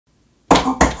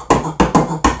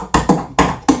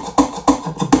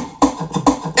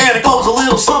And it goes a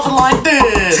little something like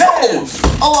this. Hey!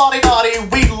 A lottie-dottie,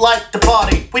 we like to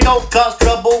party. We don't cause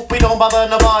trouble, we don't bother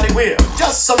nobody. We're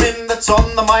just some in that's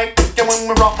on the mic. And when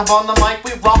we rock up on the mic,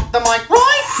 we rock the mic,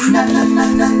 right?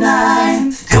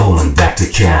 Going back to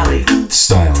Cali,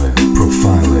 styling,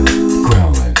 profiling,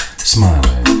 growling,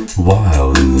 smiling,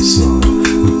 wild in the sun.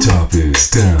 The top is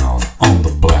down on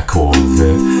the black Corvette,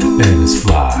 and it's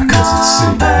fly cause it's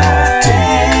sitting on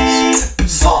days.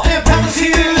 Salt and pepper's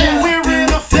here, and we're in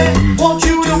a fit. Want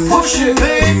you to push it,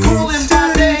 babe. Cool and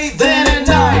tight day, then at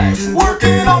night.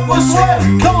 Working up with sweat.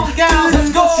 Come on, gals,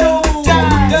 let's go.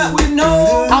 That we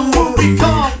know how will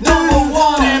become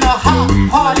 #1 in a hot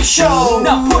party show.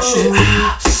 Now push it.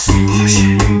 Push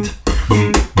it.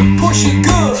 Push it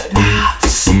good.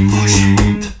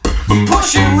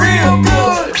 Push it real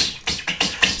good.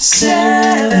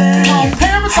 7 on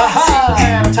parents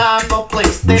have time for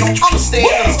place. They don't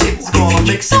understand those kids gonna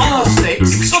make some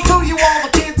mistakes. So to you all the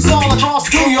kids all across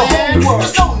the land,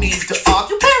 there's no need to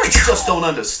argue. Parents just don't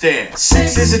understand.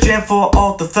 6 is a jam for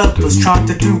all the fellas trying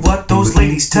to do what those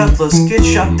ladies tell us. Get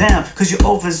shut down cause you're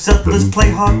overzealous. Play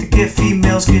hard to get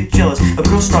females get jealous. A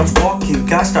girl starts walking,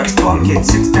 guy starts talking,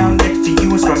 sits down next to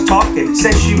you and starts talking.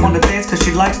 Says she wanna dance cause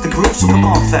she likes the groove. So come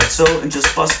on fatso and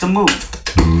just bust a move.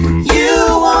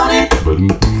 You want it,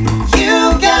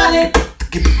 you got it.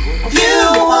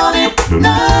 You want it,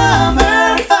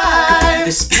 #5.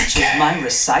 This speech is my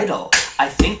recital. I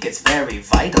think it's very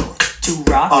vital to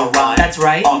rock a rhyme. That's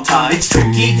right, on time. It's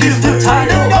tricky is the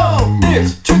title. No,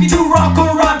 It's tricky to rock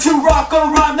a rhyme, to rock a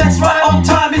rhyme. That's right, on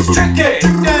time. It's tricky.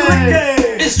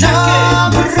 It's tricky.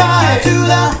 #5 to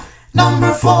the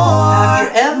 #4.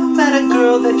 Have you ever met a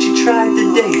girl that you tried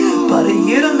to date, but a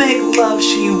year to make love,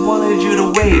 she wanted you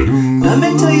to wait? Let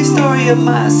me tell you a story of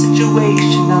my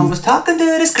situation. I was talking to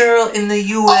this girl in the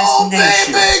U.S.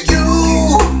 nation. Baby,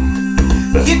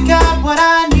 you got what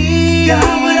I need.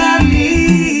 Got what I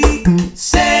need.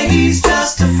 Say he's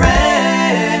just a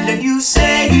friend, and you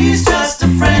say he's just a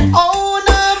friend. Oh,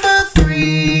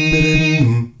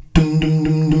 #3.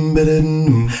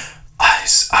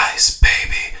 Ice, ice,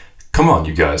 baby. Come on,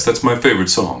 you guys, that's my favorite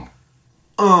song.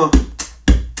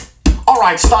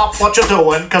 Alright, stop what you're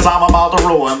doing, cause I'm about to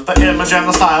ruin the image and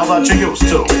the style that you're used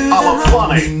to. I look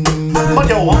funny, but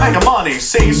yo, I'm making money,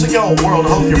 see? So yo, world,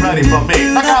 hope you're ready for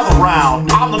me. Now gather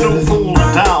round, I'm the new fool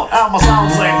in town, and my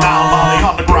sound's laid down by the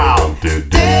underground.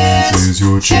 This is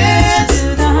your chance to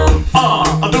do the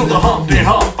hump. I do the Humpty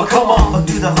Hump, but come on.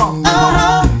 Do the hump.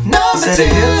 #2.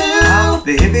 Hop,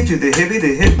 the hippie to the hippie,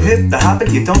 the hip hip, the hop it,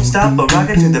 you don't stop, but rock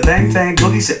it to the bang bang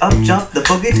boogie. Say up jump the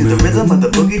boogie to the rhythm of the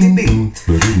boogie to beat.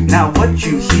 Now what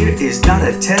you hear is not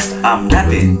a test, I'm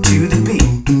rapping to the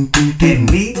beat. And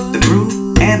me, the groove,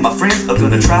 and my friends are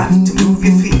gonna try to move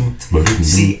your feet.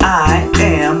 See, I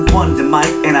am Wonder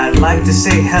Mike, and I'd like to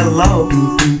say hello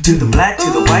to the black, to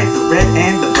the white, the red,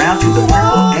 and the brown, to the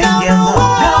purple and yellow.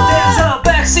 Now there's a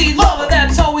backseat lover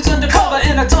that's always undercover,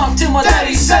 and I talk to my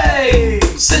daddy say,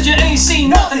 said you ain't seen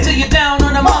nothing till you're down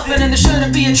on a muffin, and there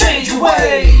shouldn't be a change of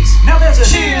ways. Now there's a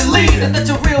cheerleader that's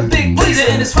a real big pleaser,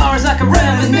 and as far as I can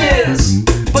reminisce,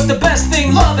 but the best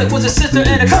thing, love it, was a sister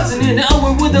and a cousin in the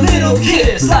Owen with a little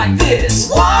kiss like this.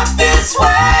 Walk this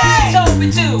way. She told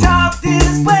me to Talk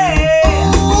this way.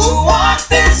 Ooh, walk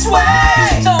this way.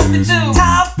 She told me to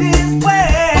Talk this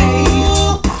way.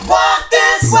 Ooh, walk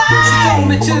this way. She told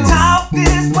me to Talk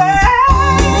this way.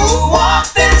 Ooh, walk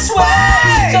this way.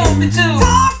 She told me to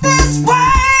Talk this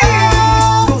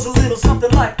way. Goes a little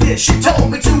something like this. She told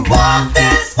me to walk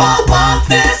this, walk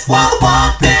this,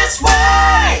 walk this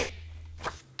way.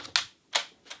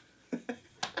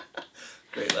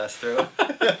 Great last throw.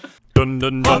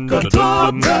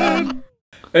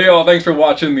 Hey y'all, thanks for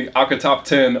watching the ACA Top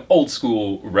 10 Old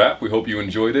School Rap. We hope you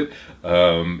enjoyed it.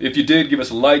 If you did, give us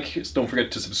a like. Don't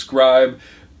forget to subscribe.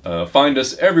 Find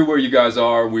us everywhere you guys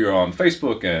are. We are on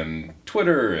Facebook and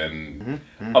Twitter. And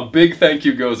a big thank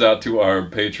you goes out to our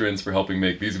patrons for helping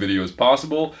make these videos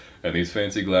possible. And these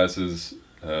fancy glasses,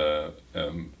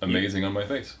 amazing on my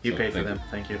face. You So, paid for them.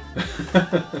 Thank you.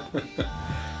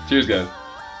 Cheers, guys.